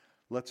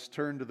Let's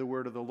turn to the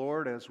word of the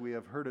Lord as we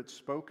have heard it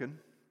spoken.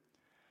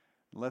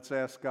 Let's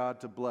ask God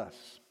to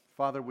bless.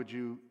 Father, would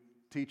you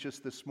teach us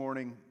this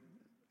morning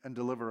and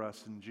deliver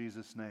us in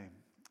Jesus' name?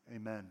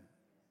 Amen.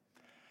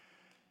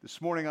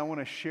 This morning I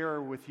want to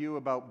share with you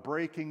about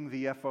breaking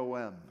the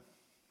FOM,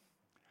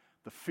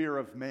 the fear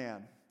of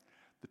man.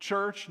 The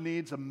church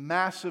needs a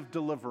massive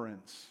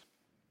deliverance.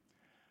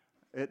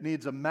 It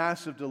needs a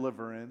massive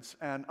deliverance,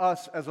 and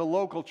us as a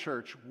local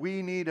church,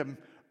 we need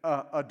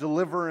a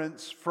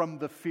deliverance from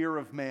the fear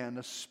of man,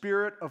 the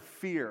spirit of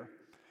fear.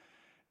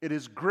 It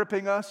is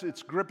gripping us,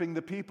 it's gripping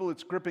the people,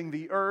 it's gripping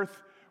the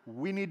earth.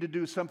 We need to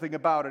do something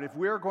about it. If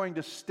we're going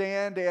to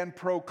stand and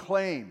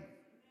proclaim,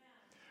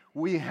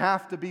 we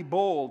have to be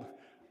bold.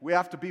 We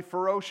have to be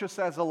ferocious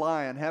as a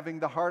lion, having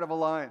the heart of a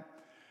lion.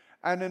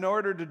 And in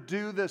order to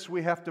do this,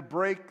 we have to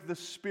break the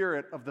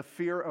spirit of the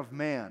fear of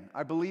man.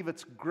 I believe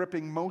it's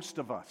gripping most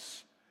of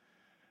us.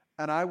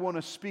 And I want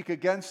to speak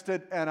against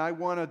it, and I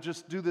want to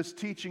just do this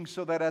teaching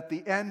so that at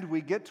the end we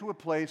get to a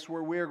place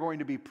where we are going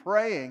to be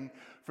praying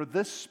for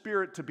this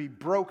spirit to be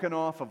broken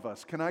off of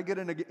us. Can I get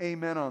an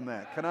amen on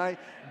that? Can I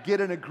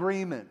get an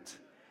agreement?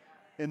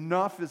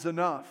 Enough is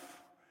enough.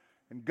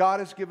 And God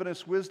has given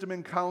us wisdom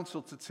and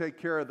counsel to take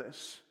care of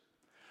this.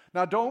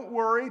 Now don't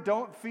worry,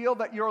 don't feel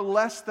that you're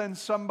less than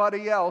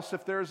somebody else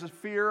if there's a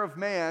fear of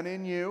man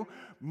in you.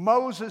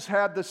 Moses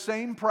had the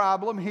same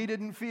problem. He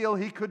didn't feel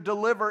he could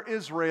deliver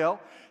Israel.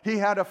 He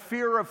had a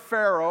fear of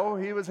Pharaoh.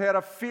 He had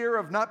a fear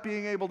of not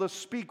being able to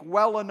speak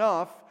well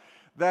enough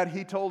that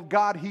he told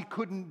God he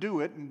couldn't do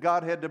it, and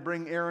God had to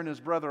bring Aaron,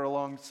 his brother,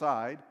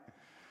 alongside.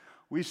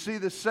 We see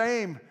the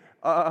same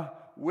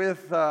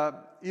with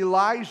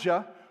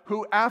Elijah,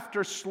 who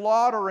after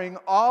slaughtering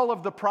all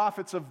of the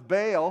prophets of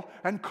Baal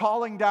and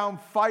calling down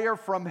fire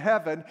from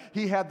heaven,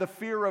 he had the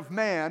fear of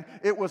man.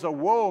 It was a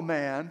woe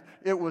man.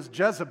 It was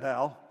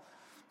Jezebel.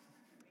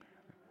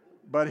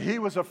 But he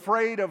was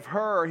afraid of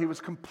her. He was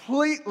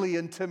completely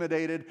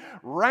intimidated,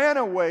 ran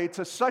away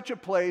to such a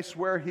place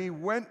where he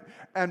went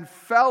and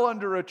fell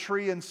under a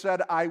tree and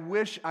said, "I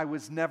wish I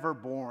was never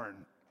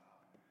born."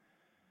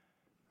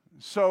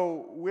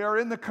 So we are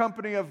in the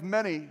company of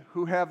many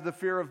who have the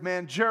fear of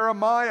man.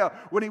 Jeremiah,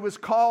 when he was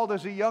called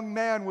as a young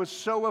man, was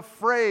so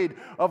afraid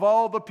of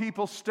all the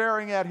people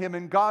staring at him.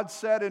 And God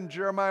said in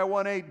Jeremiah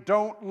 1:8,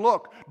 "Don't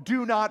look,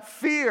 do not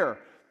fear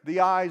the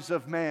eyes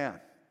of man."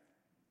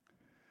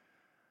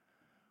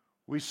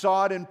 We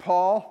saw it in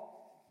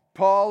Paul.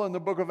 Paul in the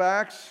book of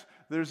Acts,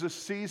 there's a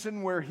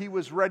season where he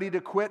was ready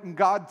to quit, and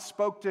God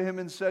spoke to him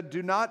and said,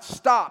 "Do not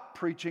stop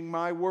preaching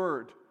my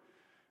word.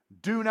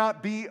 Do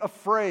not be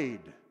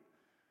afraid.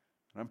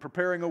 I'm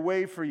preparing a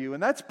way for you."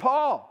 And that's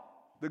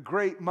Paul, the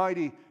great,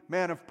 mighty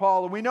man of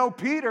Paul. And we know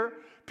Peter.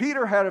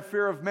 Peter had a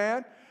fear of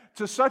man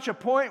to such a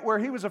point where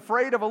he was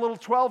afraid of a little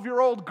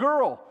 12-year-old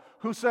girl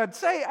who said,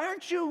 "Say,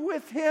 aren't you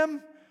with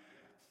him?"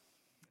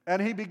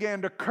 And he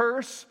began to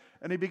curse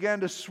and he began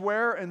to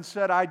swear and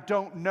said, "I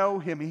don't know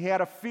him." He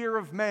had a fear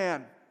of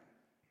man.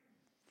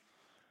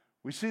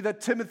 We see that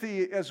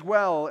Timothy, as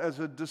well as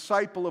a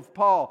disciple of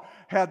Paul,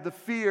 had the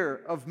fear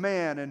of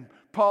man. And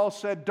Paul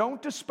said,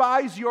 "Don't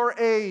despise your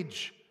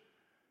age.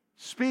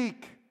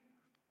 Speak,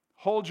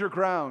 hold your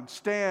ground,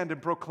 stand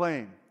and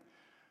proclaim."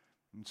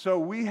 And so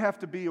we have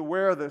to be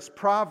aware of this.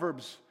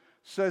 Proverbs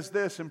says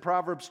this in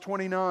Proverbs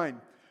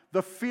 29,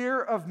 "The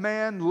fear of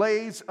man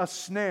lays a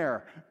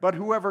snare, but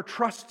whoever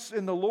trusts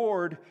in the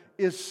Lord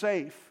is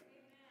safe."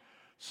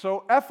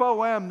 So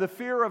FOM, the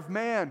fear of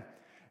man,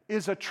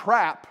 is a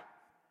trap.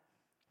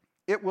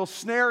 It will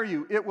snare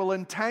you. It will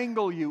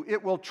entangle you.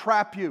 It will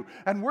trap you.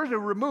 And we're to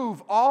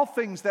remove all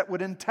things that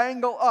would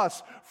entangle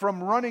us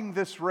from running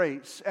this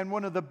race. And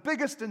one of the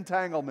biggest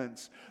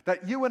entanglements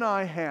that you and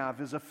I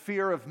have is a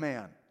fear of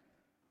man.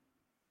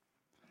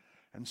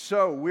 And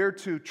so we're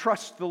to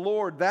trust the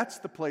Lord. That's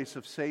the place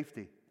of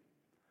safety.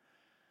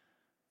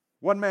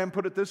 One man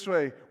put it this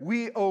way: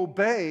 we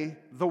obey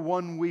the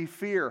one we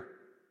fear.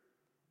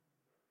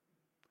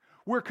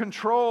 We're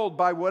controlled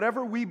by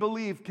whatever we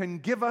believe can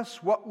give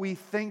us what we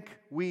think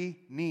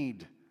we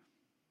need.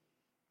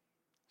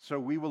 So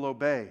we will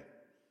obey.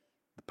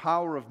 The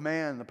power of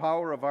man, the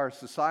power of our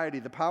society,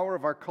 the power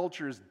of our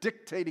culture is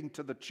dictating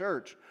to the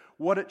church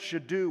what it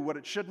should do, what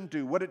it shouldn't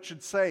do, what it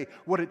should say,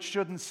 what it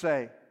shouldn't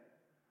say.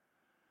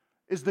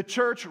 Is the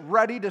church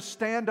ready to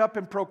stand up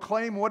and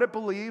proclaim what it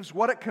believes,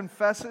 what it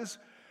confesses,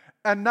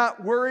 and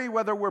not worry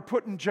whether we're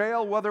put in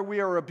jail, whether we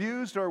are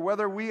abused, or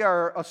whether we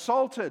are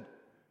assaulted?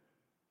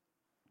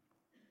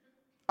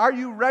 Are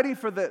you ready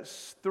for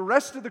this? The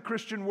rest of the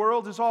Christian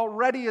world is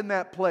already in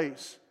that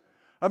place.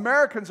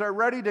 Americans are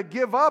ready to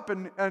give up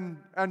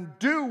and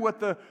do what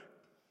the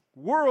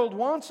world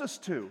wants us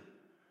to.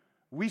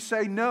 We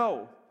say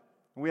no,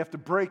 and we have to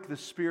break the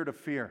spirit of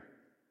fear.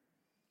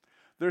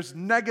 There's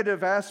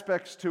negative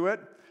aspects to it.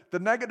 The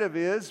negative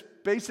is,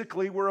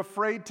 basically, we're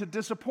afraid to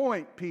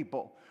disappoint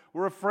people.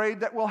 We're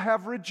afraid that we'll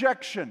have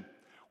rejection.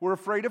 We're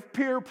afraid of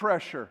peer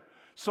pressure,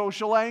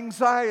 social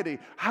anxiety.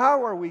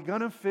 How are we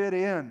going to fit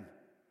in?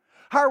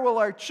 How will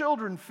our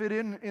children fit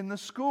in the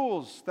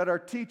schools that are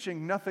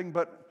teaching nothing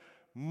but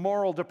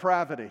moral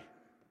depravity?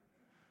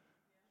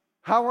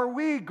 How are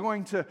we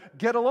going to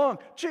get along?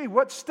 Gee,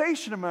 what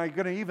station am I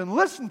going to even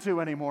listen to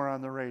anymore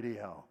on the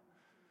radio?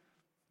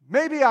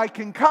 Maybe I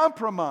can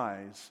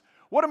compromise.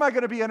 What am I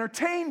going to be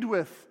entertained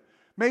with?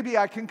 Maybe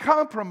I can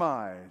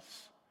compromise.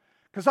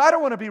 Because I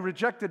don't want to be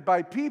rejected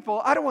by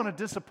people. I don't want to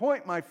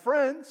disappoint my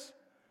friends.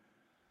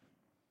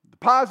 The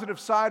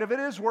positive side of it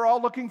is we're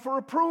all looking for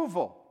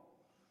approval.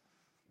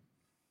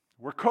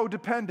 We're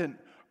codependent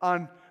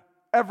on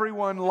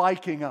everyone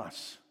liking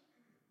us.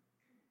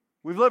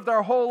 We've lived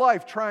our whole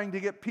life trying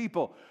to get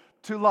people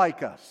to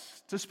like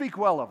us, to speak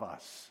well of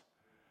us.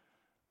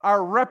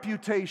 Our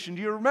reputation.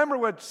 Do you remember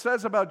what it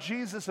says about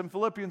Jesus in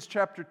Philippians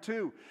chapter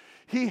 2?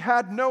 He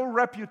had no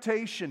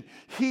reputation.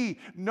 He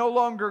no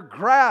longer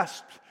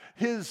grasped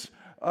his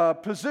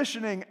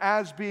positioning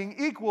as being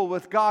equal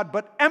with God,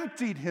 but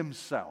emptied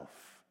himself.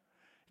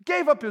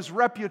 Gave up his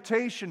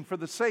reputation for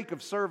the sake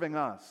of serving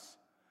us.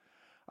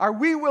 Are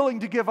we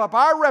willing to give up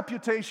our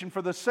reputation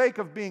for the sake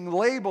of being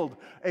labeled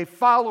a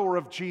follower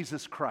of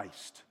Jesus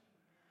Christ?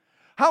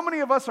 How many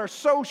of us are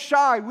so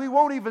shy we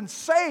won't even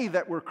say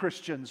that we're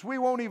Christians? We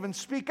won't even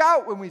speak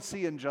out when we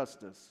see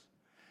injustice.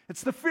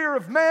 It's the fear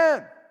of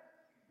man.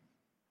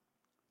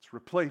 It's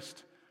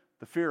replaced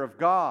the fear of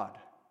God.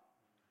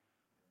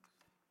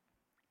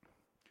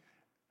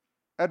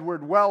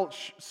 Edward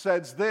Welch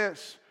says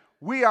this: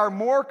 we are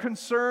more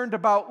concerned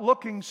about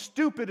looking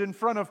stupid in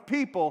front of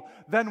people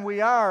than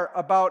we are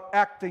about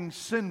acting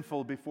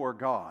sinful before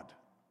God.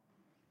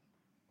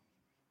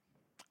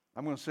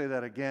 I'm going to say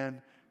that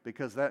again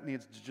because that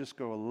needs to just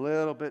go a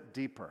little bit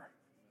deeper.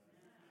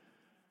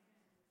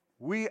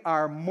 We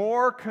are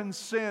more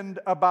concerned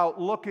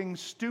about looking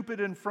stupid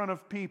in front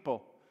of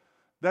people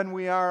than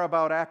we are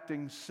about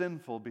acting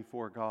sinful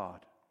before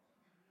God.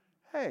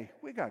 Hey,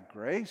 we got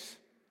grace.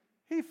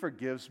 He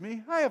forgives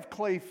me. I have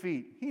clay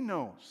feet. He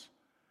knows.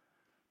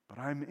 But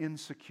I'm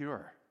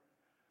insecure.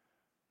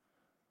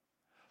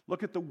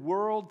 Look at the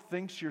world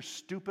thinks you're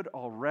stupid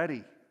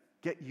already.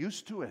 Get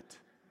used to it.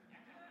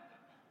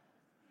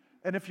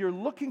 And if you're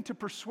looking to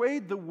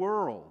persuade the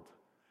world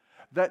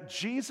that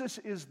Jesus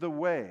is the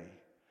way,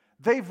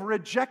 they've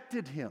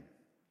rejected him.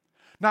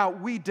 Now,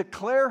 we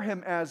declare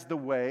him as the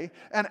way,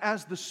 and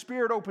as the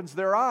Spirit opens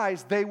their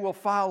eyes, they will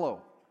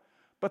follow.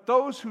 But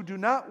those who do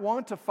not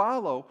want to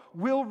follow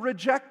will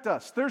reject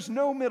us. There's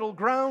no middle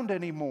ground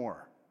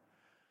anymore.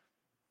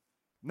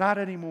 Not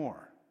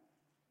anymore.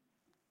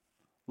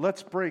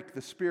 Let's break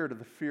the spirit of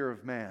the fear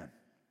of man.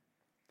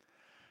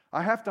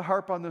 I have to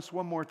harp on this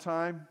one more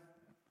time.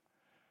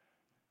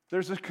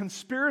 There's a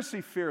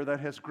conspiracy fear that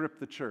has gripped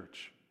the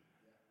church.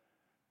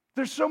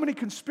 There's so many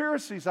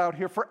conspiracies out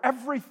here for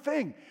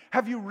everything.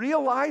 Have you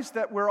realized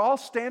that we're all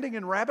standing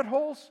in rabbit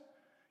holes?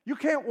 You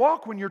can't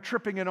walk when you're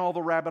tripping in all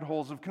the rabbit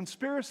holes of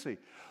conspiracy.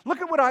 Look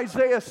at what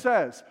Isaiah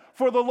says.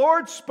 For the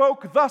Lord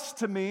spoke thus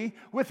to me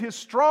with his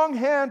strong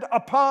hand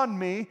upon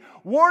me,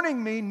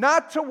 warning me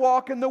not to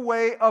walk in the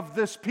way of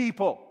this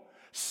people,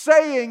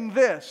 saying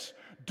this: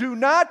 do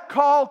not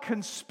call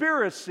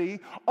conspiracy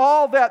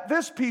all that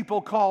this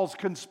people calls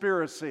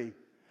conspiracy.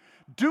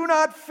 Do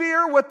not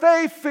fear what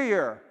they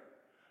fear,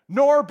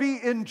 nor be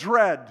in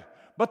dread.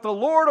 But the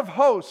Lord of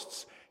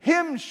hosts,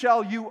 him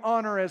shall you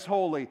honor as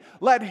holy.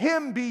 Let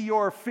him be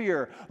your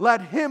fear.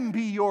 Let him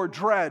be your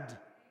dread.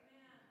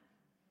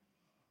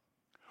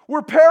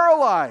 We're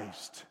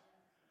paralyzed.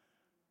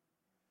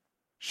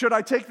 Should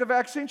I take the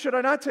vaccine? Should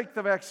I not take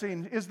the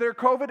vaccine? Is there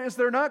COVID? Is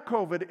there not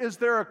COVID? Is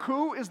there a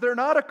coup? Is there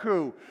not a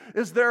coup?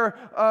 Is there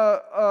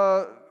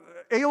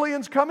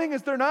aliens coming?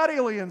 Is there not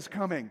aliens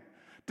coming?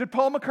 Did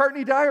Paul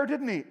McCartney die or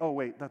didn't he? Oh,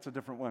 wait, that's a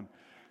different one.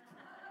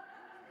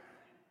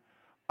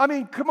 I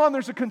mean, come on,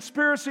 there's a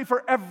conspiracy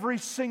for every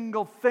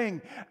single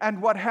thing.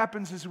 And what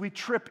happens is we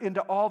trip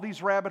into all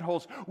these rabbit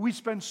holes. We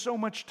spend so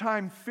much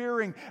time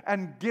fearing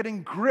and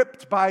getting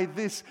gripped by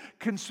this.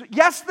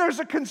 Yes, there's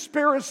a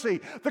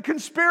conspiracy. The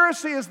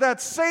conspiracy is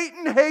that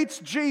Satan hates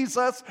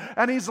Jesus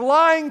and he's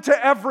lying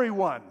to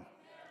everyone.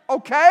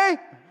 Okay?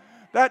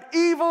 That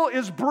evil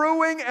is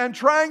brewing and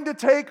trying to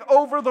take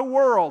over the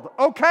world.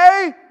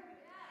 Okay?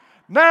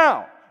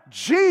 Now,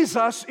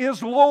 Jesus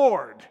is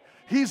Lord.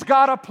 He's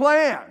got a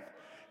plan.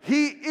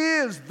 He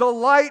is the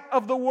light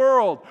of the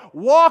world.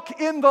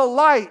 Walk in the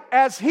light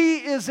as He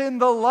is in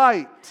the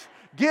light.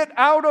 Get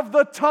out of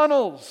the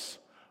tunnels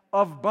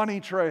of bunny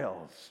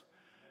trails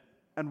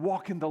and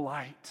walk in the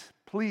light.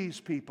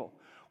 Please, people,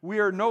 we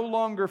are no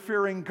longer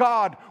fearing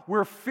God.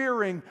 We're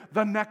fearing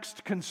the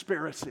next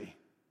conspiracy.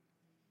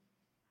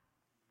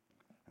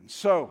 And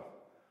so,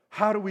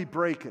 how do we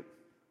break it?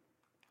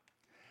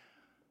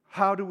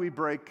 How do we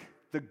break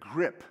the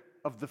grip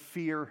of the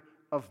fear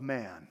of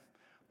man?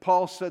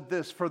 Paul said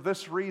this: for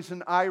this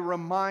reason I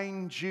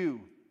remind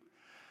you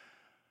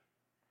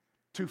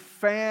to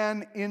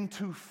fan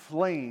into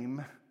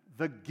flame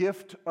the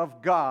gift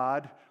of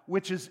God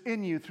which is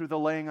in you through the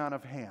laying on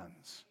of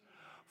hands.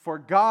 For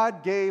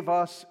God gave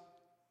us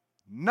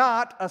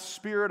not a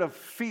spirit of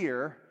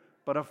fear,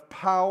 but of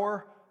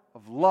power,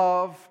 of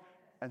love,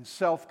 and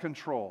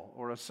self-control,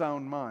 or a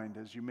sound mind,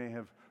 as you may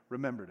have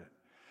remembered it.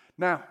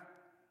 Now,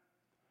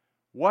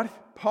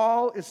 what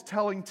Paul is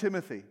telling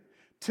Timothy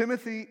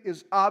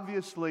is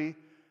obviously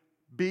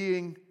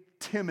being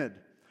timid.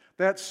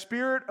 That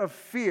spirit of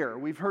fear,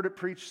 we've heard it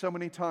preached so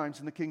many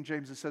times in the King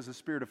James, it says a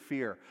spirit of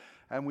fear.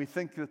 And we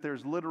think that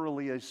there's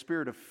literally a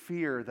spirit of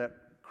fear that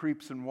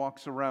creeps and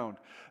walks around.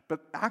 But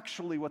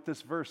actually what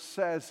this verse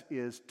says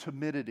is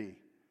timidity.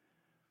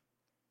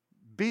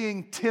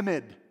 Being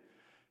timid.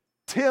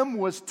 Tim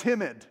was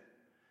timid.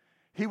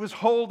 He was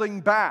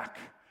holding back.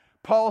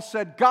 Paul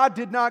said, God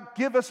did not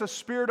give us a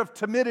spirit of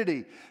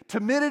timidity.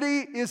 Timidity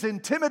is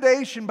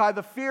intimidation by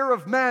the fear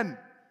of men.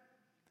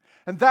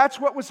 And that's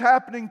what was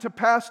happening to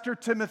Pastor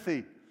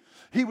Timothy.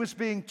 He was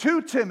being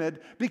too timid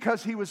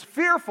because he was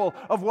fearful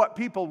of what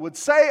people would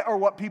say or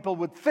what people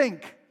would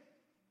think.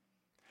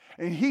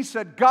 And he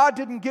said, God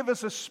didn't give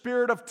us a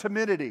spirit of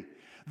timidity.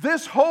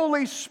 This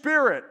Holy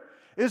Spirit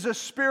is a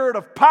spirit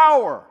of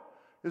power,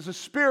 is a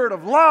spirit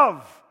of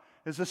love,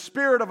 is a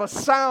spirit of a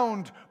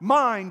sound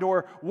mind,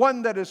 or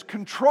one that is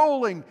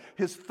controlling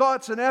his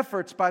thoughts and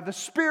efforts by the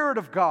Spirit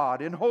of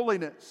God in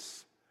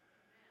holiness.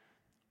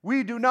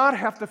 We do not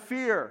have to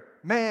fear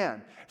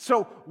man.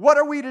 So what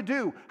are we to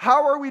do?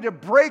 How are we to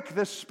break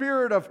the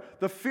spirit of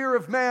the fear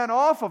of man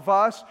off of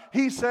us?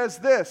 He says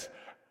this,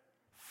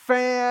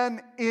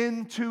 fan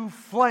into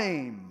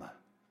flame.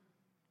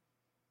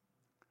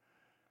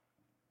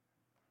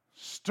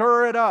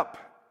 Stir it up.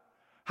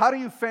 How do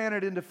you fan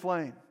it into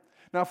flame?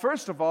 Now,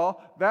 first of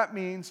all, that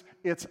means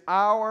it's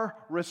our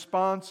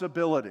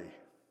responsibility.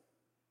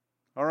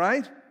 All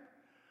right?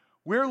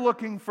 We're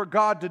looking for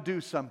God to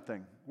do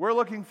something. We're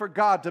looking for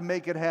God to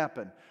make it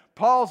happen.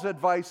 Paul's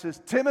advice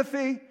is,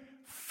 Timothy,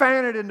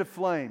 fan it into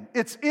flame.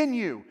 It's in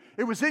you.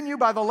 It was in you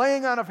by the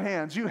laying on of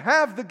hands. You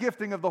have the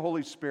gifting of the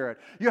Holy Spirit.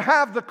 You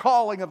have the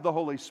calling of the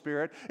Holy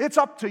Spirit. It's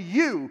up to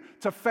you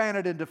to fan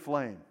it into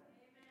flame.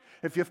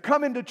 If you've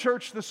come into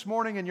church this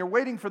morning and you're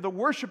waiting for the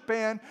worship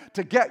band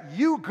to get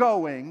you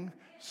going,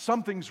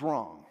 something's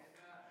wrong.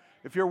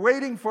 If you're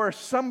waiting for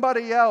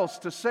somebody else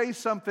to say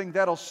something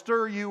that'll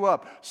stir you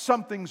up,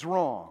 something's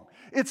wrong.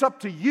 It's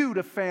up to you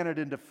to fan it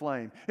into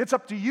flame. It's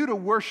up to you to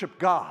worship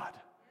God.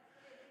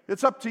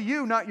 It's up to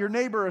you, not your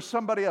neighbor or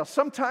somebody else.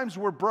 Sometimes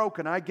we're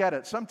broken, I get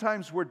it.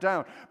 Sometimes we're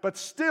down. But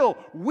still,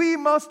 we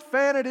must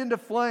fan it into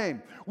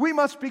flame. We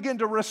must begin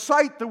to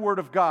recite the Word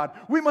of God.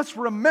 We must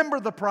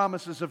remember the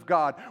promises of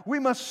God. We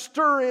must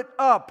stir it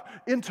up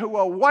into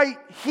a white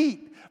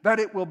heat that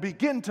it will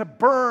begin to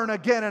burn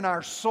again in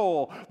our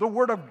soul. The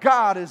Word of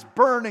God is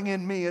burning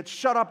in me. It's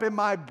shut up in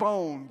my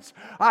bones.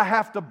 I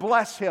have to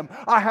bless Him.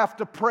 I have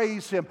to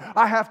praise Him.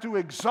 I have to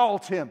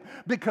exalt Him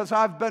because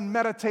I've been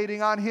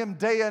meditating on Him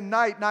day and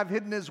night, and I've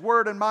hidden His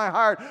Word in my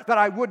heart that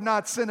I would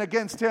not sin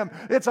against Him.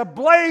 It's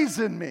ablaze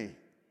in me.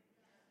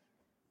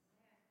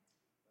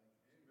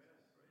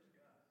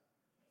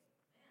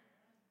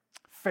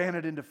 Fan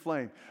it into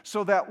flame,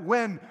 so that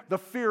when the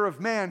fear of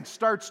man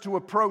starts to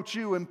approach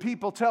you and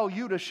people tell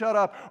you to shut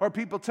up, or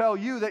people tell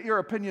you that your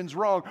opinion's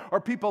wrong,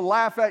 or people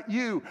laugh at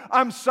you,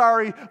 I'm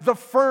sorry, the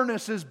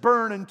furnace is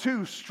burning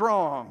too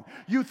strong.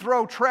 You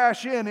throw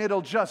trash in,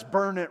 it'll just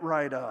burn it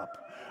right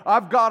up.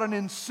 I've got an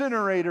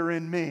incinerator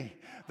in me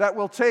that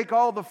will take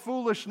all the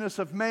foolishness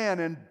of man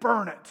and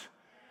burn it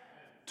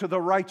to the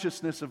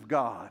righteousness of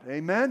God.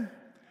 Amen?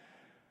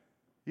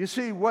 You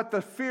see, what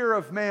the fear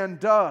of man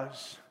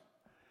does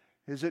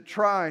is it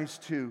tries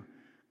to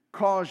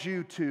cause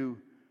you to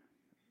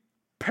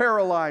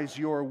paralyze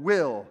your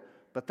will.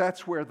 But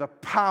that's where the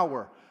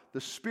power,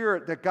 the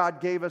spirit that God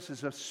gave us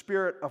is a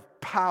spirit of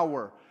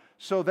power,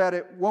 so that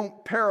it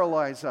won't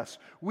paralyze us.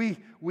 We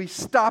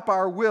stop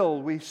our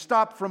will. We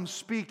stop from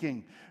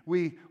speaking.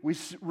 We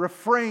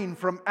refrain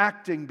from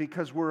acting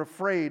because we're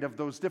afraid of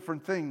those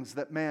different things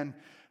that man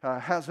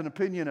has an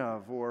opinion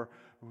of, or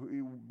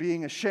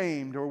being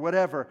ashamed or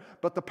whatever.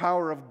 But the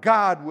power of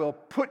God will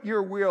put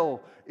your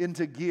will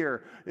into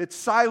gear. It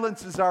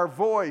silences our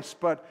voice,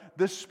 but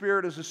this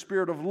spirit is a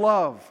spirit of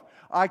love.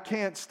 I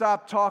can't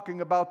stop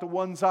talking about the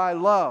ones I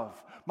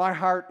love. My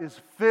heart is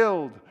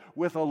filled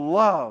with a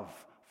love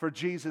for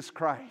Jesus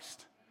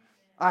Christ.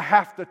 I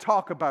have to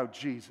talk about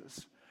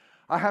Jesus.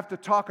 I have to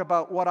talk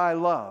about what I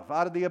love.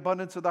 Out of the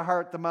abundance of the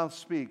heart, the mouth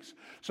speaks.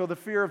 So the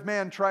fear of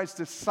man tries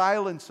to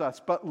silence us,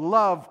 but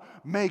love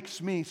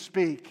makes me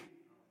speak.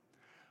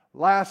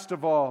 Last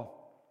of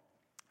all,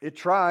 it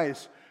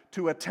tries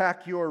to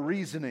attack your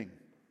reasoning.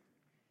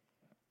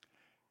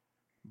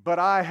 But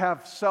I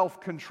have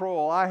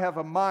self-control. I have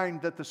a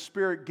mind that the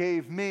Spirit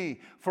gave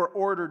me for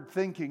ordered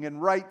thinking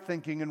and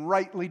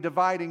rightly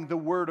dividing the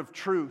word of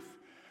truth,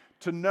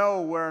 to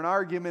know where an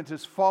argument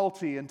is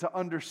faulty and to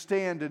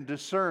understand and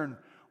discern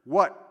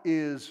what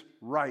is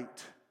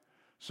right.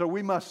 So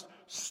we must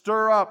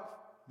stir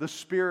up the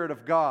Spirit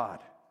of God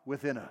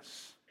within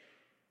us.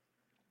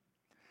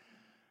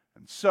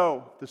 And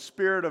so the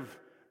spirit of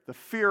the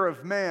fear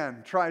of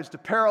man tries to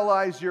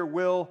paralyze your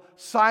will,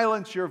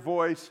 silence your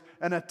voice,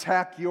 and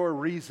attack your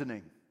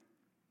reasoning.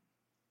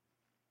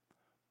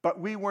 But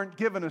we weren't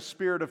given a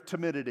spirit of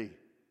timidity,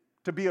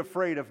 to be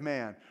afraid of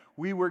man.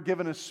 We were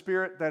given a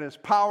spirit that is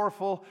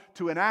powerful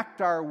to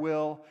enact our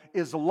will,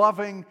 is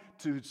loving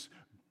to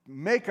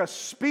make us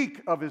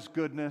speak of His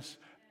goodness,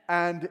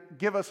 and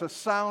give us a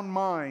sound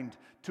mind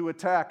to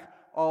attack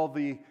all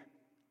the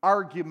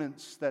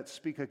arguments that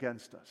speak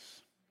against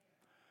us.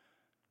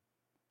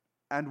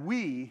 And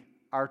we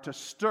are to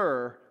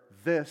stir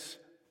this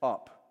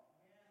up.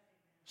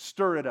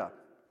 Stir it up.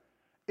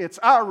 It's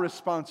our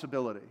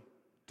responsibility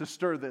to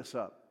stir this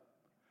up.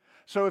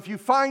 So if you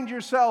find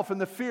yourself in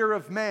the fear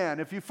of man,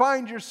 if you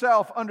find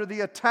yourself under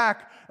the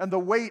attack and the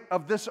weight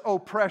of this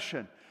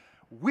oppression,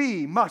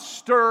 we must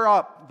stir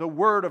up the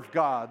Word of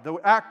God, the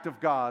act of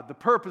God, the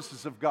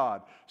purposes of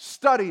God.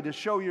 Study to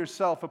show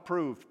yourself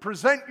approved.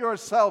 Present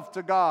yourself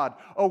to God,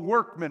 a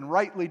workman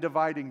rightly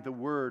dividing the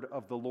Word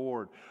of the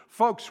Lord.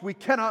 Folks, we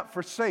cannot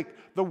forsake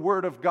the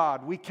Word of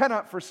God. We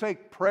cannot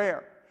forsake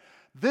prayer.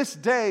 This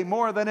day,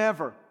 more than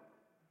ever,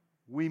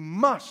 we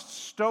must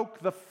stoke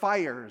the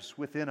fires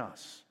within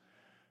us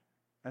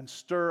and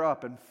stir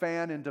up and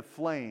fan into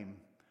flame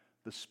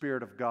the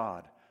Spirit of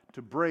God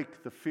to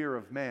break the fear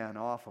of man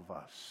off of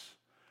us.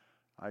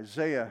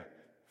 Isaiah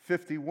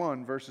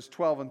 51 verses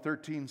 12 and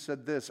 13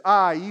 said this,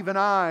 I, even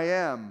I,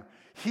 am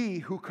He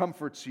who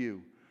comforts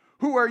you.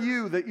 Who are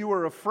you that you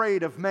are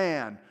afraid of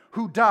man,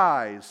 who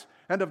dies,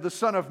 and of the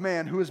Son of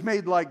Man, who is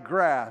made like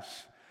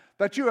grass,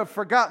 that you have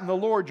forgotten the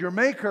Lord your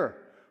Maker,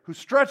 who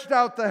stretched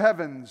out the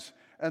heavens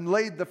and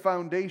laid the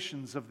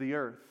foundations of the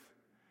earth.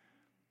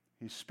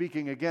 He's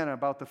speaking again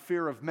about the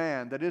fear of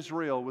man, that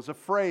Israel was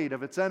afraid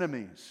of its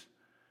enemies.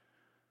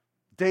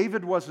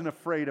 David wasn't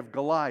afraid of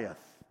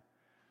Goliath.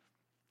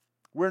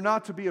 We're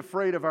not to be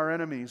afraid of our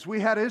enemies.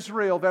 We had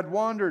Israel that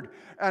wandered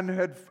and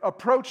had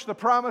approached the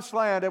promised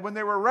land, and when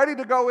they were ready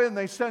to go in,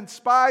 they sent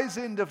spies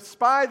in to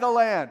spy the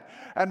land.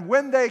 And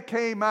when they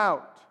came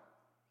out,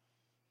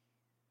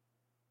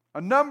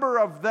 a number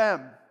of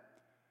them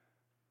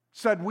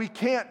said, we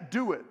can't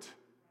do it.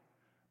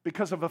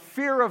 Because of a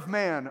fear of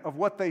man, of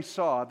what they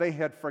saw, they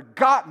had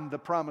forgotten the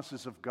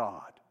promises of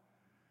God.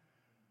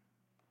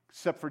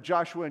 Except for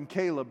Joshua and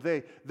Caleb,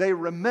 they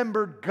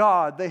remembered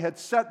God. They had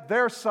set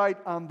their sight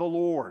on the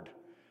Lord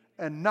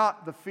and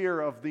not the fear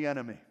of the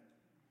enemy.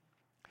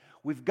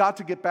 We've got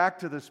to get back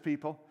to this,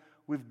 people.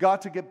 We've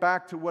got to get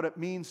back to what it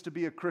means to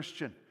be a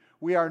Christian.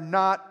 We are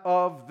not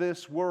of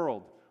this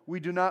world. We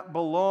do not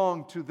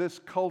belong to this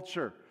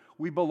culture.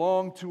 We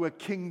belong to a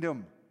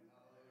kingdom.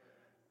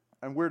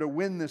 And we're to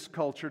win this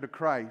culture to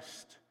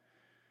Christ.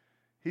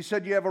 He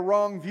said, you have a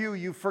wrong view.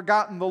 You've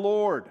forgotten the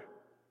Lord.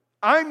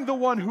 I'm the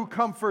one who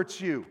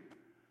comforts you.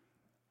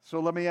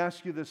 So let me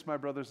ask you this, my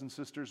brothers and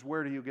sisters.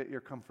 Where do you get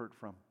your comfort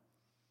from?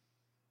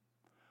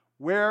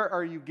 Where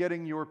are you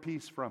getting your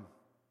peace from?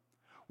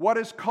 What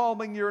is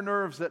calming your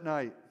nerves at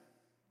night?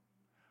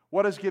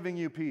 What is giving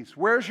you peace?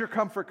 Where's your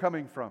comfort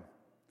coming from?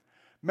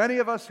 Many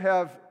of us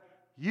have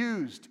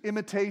used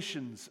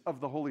imitations of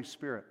the Holy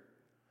Spirit.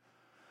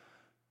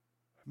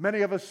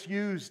 Many of us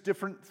use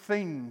different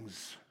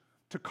things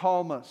to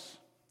calm us.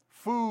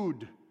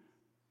 Food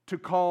to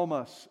calm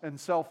us and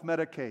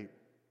self-medicate.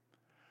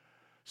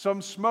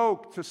 Some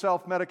smoke to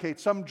self-medicate.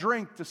 Some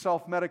drink to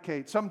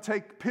self-medicate. Some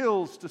take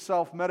pills to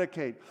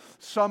self-medicate.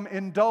 Some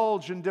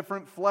indulge in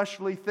different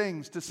fleshly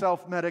things to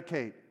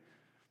self-medicate.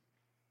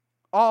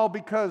 All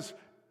because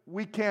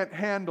we can't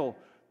handle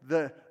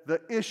the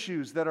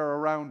issues that are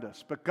around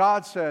us. But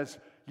God says,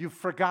 you've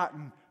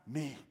forgotten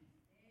me.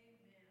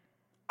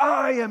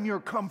 I am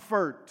your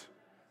comfort.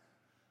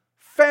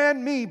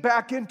 Fan me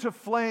back into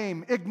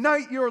flame.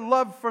 Ignite your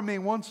love for me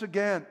once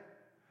again.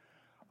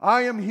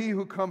 I am He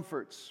who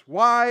comforts.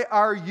 Why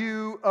are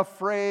you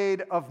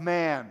afraid of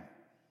man?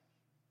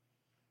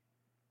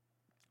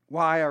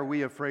 Why are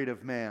we afraid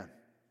of man?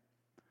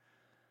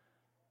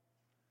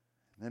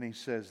 Then he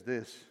says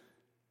this,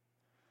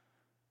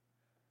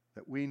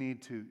 that we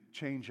need to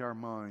change our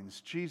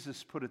minds.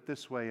 Jesus put it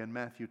this way in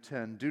Matthew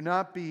 10, do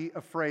not be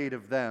afraid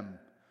of them.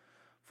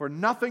 For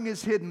nothing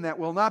is hidden that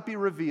will not be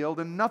revealed,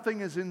 and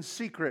nothing is in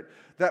secret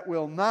that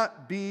will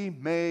not be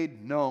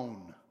made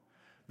known.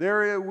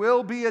 There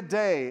will be a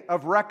day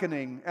of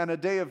reckoning and a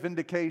day of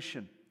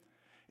vindication.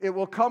 It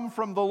will come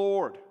from the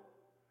Lord.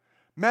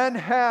 Men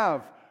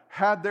have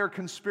had their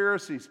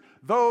conspiracies.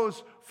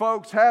 Those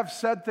folks have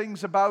said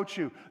things about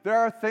you. There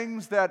are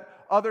things that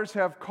others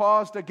have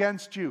caused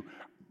against you,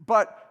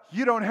 but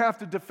you don't have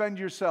to defend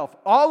yourself.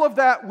 All of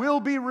that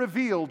will be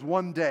revealed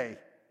one day.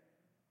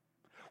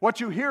 What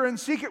you hear in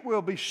secret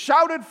will be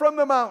shouted from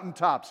the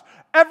mountaintops.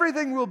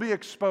 Everything will be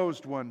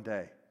exposed one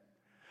day.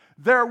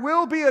 There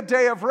will be a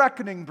day of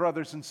reckoning,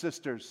 brothers and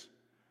sisters.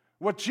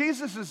 What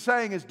Jesus is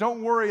saying is,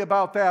 don't worry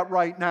about that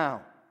right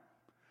now.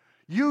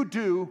 You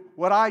do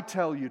what I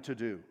tell you to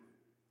do.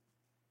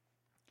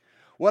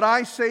 What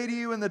I say to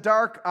you in the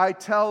dark, I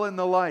tell in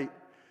the light.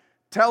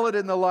 Tell it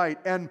in the light.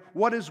 And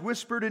what is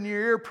whispered in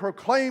your ear,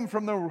 proclaim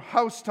from the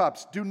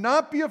housetops. Do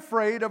not be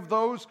afraid of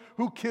those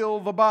who kill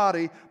the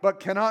body,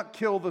 but cannot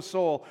kill the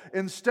soul.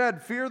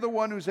 Instead, fear the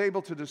one who's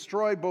able to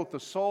destroy both the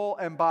soul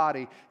and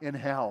body in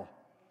hell.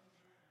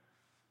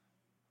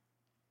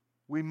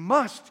 We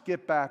must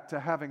get back to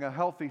having a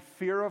healthy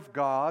fear of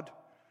God,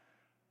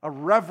 a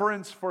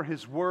reverence for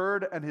His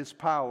Word and His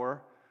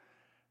power,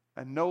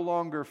 and no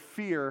longer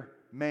fear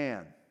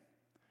man.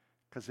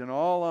 Because in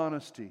all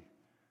honesty,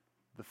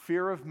 the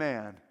fear of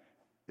man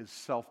is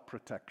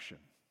self-protection.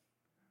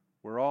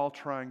 We're all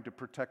trying to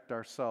protect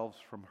ourselves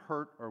from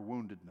hurt or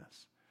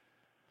woundedness.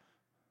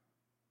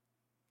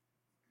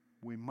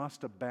 We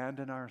must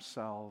abandon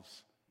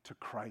ourselves to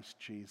Christ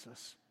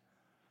Jesus.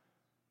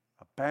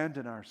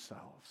 Abandon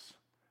ourselves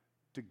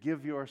to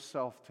give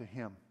yourself to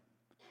Him.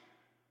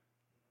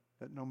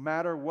 That no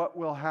matter what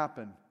will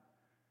happen,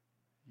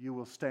 you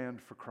will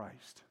stand for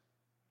Christ.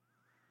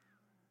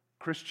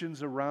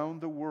 Christians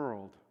around the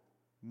world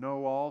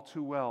know all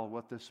too well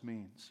what this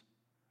means.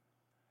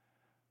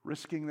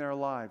 Risking their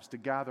lives to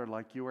gather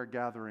like you are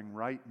gathering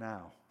right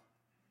now.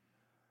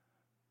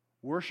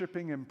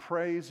 Worshiping and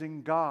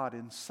praising God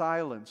in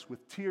silence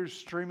with tears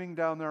streaming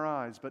down their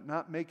eyes, but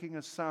not making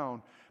a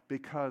sound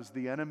because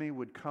the enemy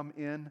would come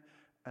in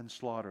and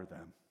slaughter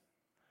them.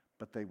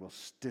 But they will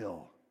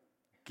still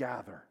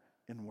gather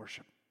in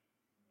worship.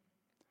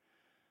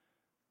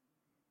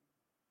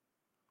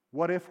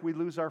 What if we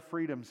lose our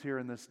freedoms here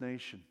in this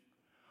nation?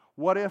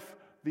 What if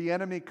the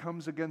enemy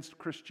comes against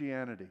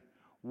Christianity?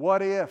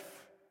 What if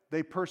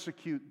they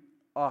persecute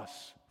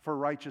us for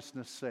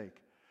righteousness' sake?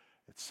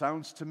 It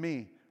sounds to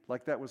me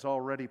like that was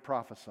already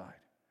prophesied.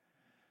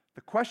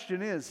 The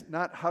question is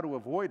not how to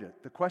avoid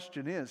it. The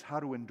question is how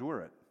to endure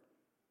it.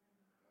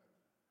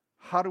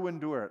 How to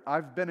endure it.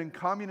 I've been in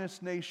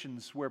communist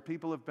nations where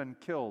people have been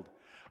killed.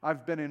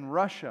 I've been in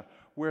Russia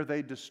where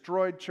they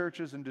destroyed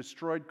churches and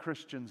destroyed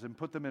Christians and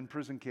put them in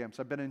prison camps.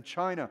 I've been in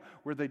China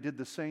where they did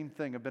the same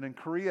thing. I've been in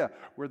Korea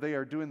where they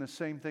are doing the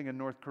same thing in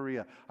North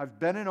Korea. I've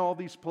been in all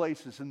these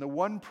places, and the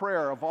one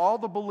prayer of all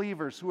the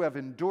believers who have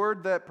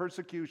endured that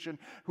persecution,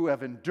 who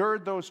have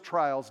endured those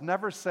trials,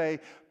 never say,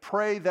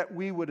 pray that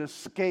we would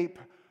escape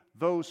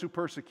those who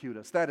persecute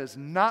us. That is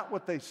not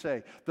what they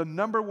say. The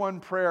number one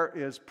prayer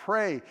is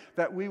pray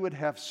that we would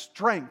have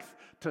strength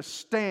to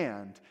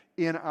stand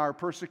in our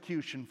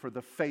persecution for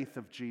the faith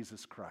of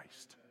Jesus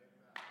Christ.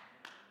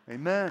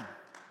 Amen.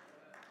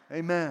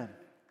 Amen.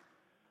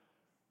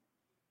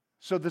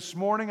 So this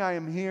morning I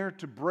am here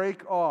to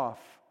break off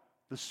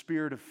the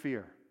spirit of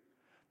fear.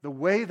 The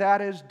way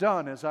that is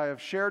done, as I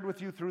have shared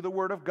with you through the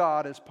Word of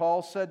God, as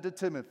Paul said to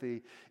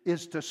Timothy,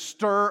 is to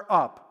stir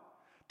up,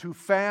 to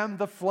fan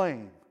the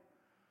flame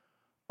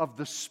of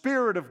the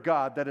Spirit of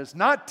God that is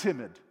not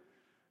timid,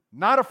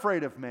 not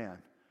afraid of man,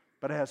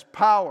 but has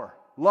power,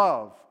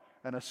 love,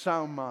 and a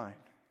sound mind.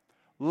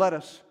 Let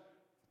us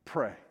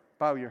pray.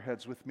 Bow your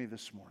heads with me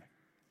this morning.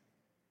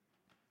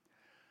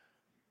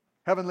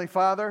 Heavenly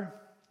Father,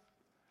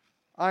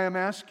 I am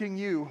asking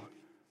you,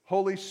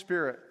 Holy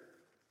Spirit,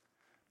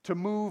 to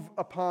move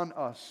upon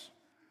us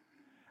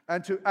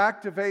and to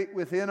activate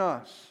within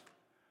us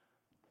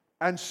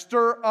and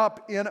stir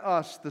up in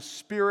us the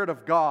Spirit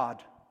of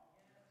God,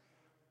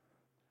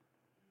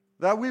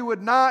 that we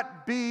would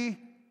not be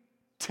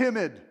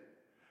timid,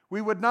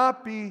 we would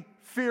not be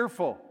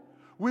fearful,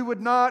 we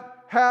would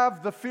not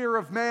have the fear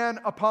of man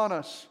upon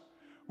us,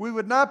 we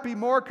would not be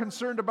more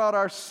concerned about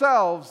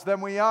ourselves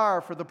than we are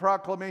for the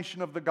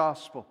proclamation of the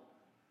gospel.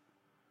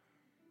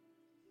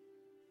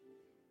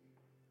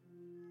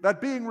 That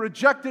being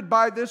rejected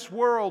by this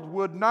world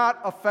would not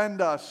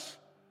offend us,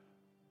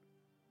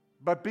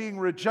 but being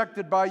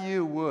rejected by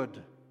you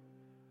would.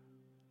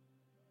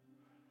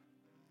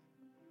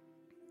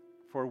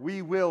 For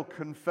we will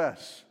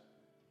confess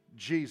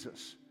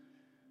Jesus,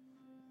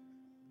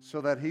 so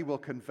that He will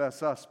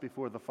confess us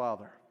before the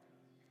Father.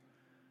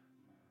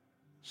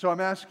 So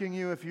I'm asking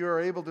you, if you are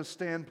able to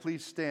stand,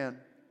 please stand.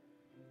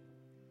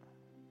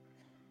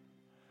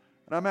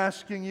 And I'm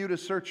asking you to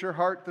search your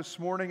heart this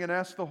morning and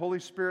ask the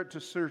Holy Spirit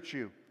to search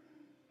you.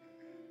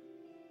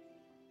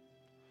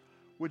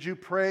 Would you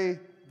pray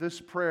this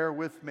prayer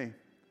with me?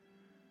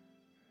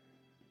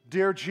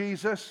 Dear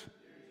Jesus,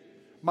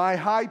 my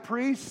high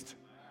priest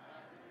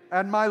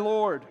and my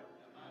Lord,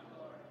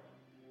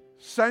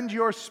 send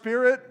your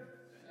Spirit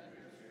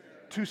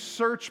to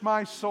search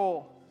my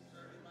soul.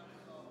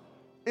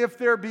 If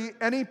there be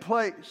any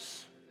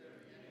place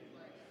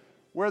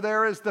where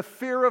there is the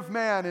fear of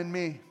man in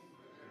me,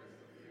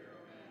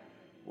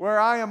 where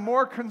I am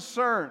more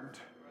concerned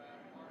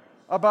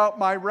about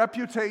my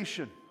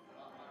reputation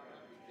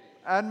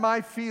and my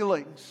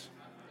feelings,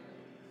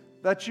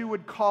 that you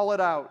would call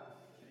it out.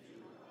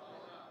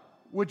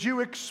 Would you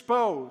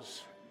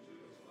expose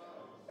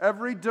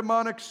every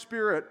demonic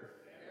spirit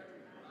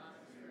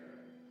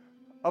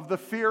of the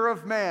fear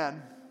of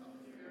man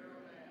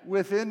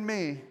within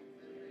me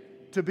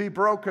to be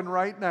broken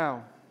right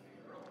now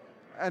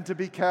and to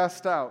be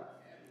cast out?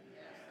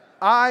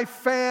 I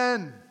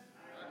fan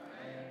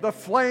the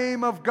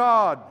flame of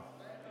God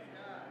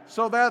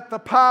so that the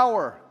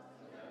power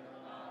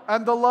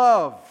and the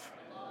love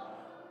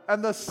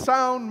and the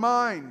sound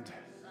mind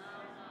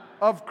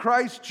of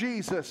Christ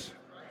Jesus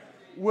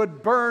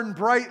would burn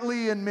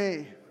brightly in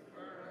me.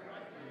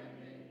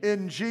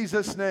 In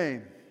Jesus'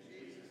 name,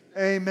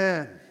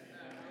 amen.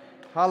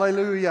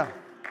 Hallelujah.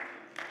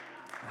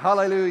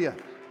 Hallelujah.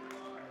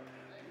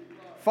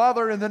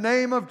 Father, in the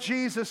name of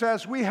Jesus,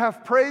 as we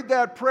have prayed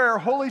that prayer,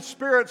 Holy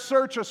Spirit,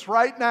 search us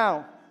right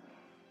now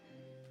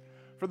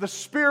for the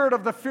spirit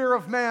of the fear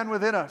of man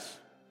within us.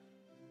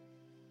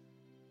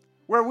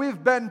 Where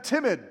we've been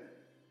timid,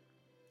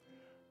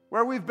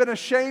 where we've been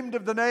ashamed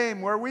of the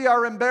name, where we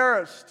are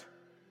embarrassed,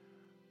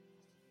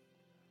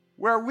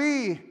 where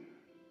we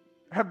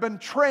have been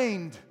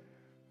trained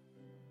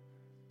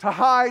to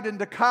hide and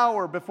to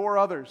cower before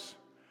others,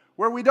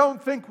 where we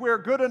don't think we're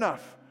good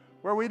enough,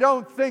 where we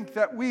don't think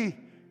that we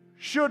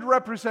should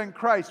represent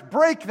Christ.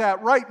 Break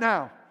that right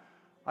now.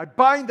 I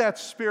bind that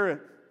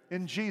spirit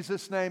in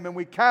Jesus' name, and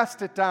we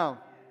cast it down.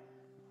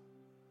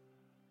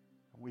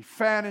 We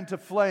fan into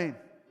flame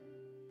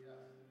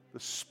the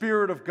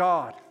Spirit of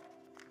God.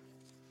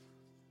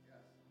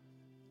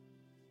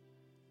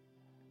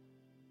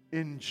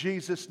 In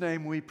Jesus'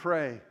 name we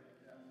pray.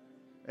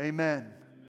 Amen.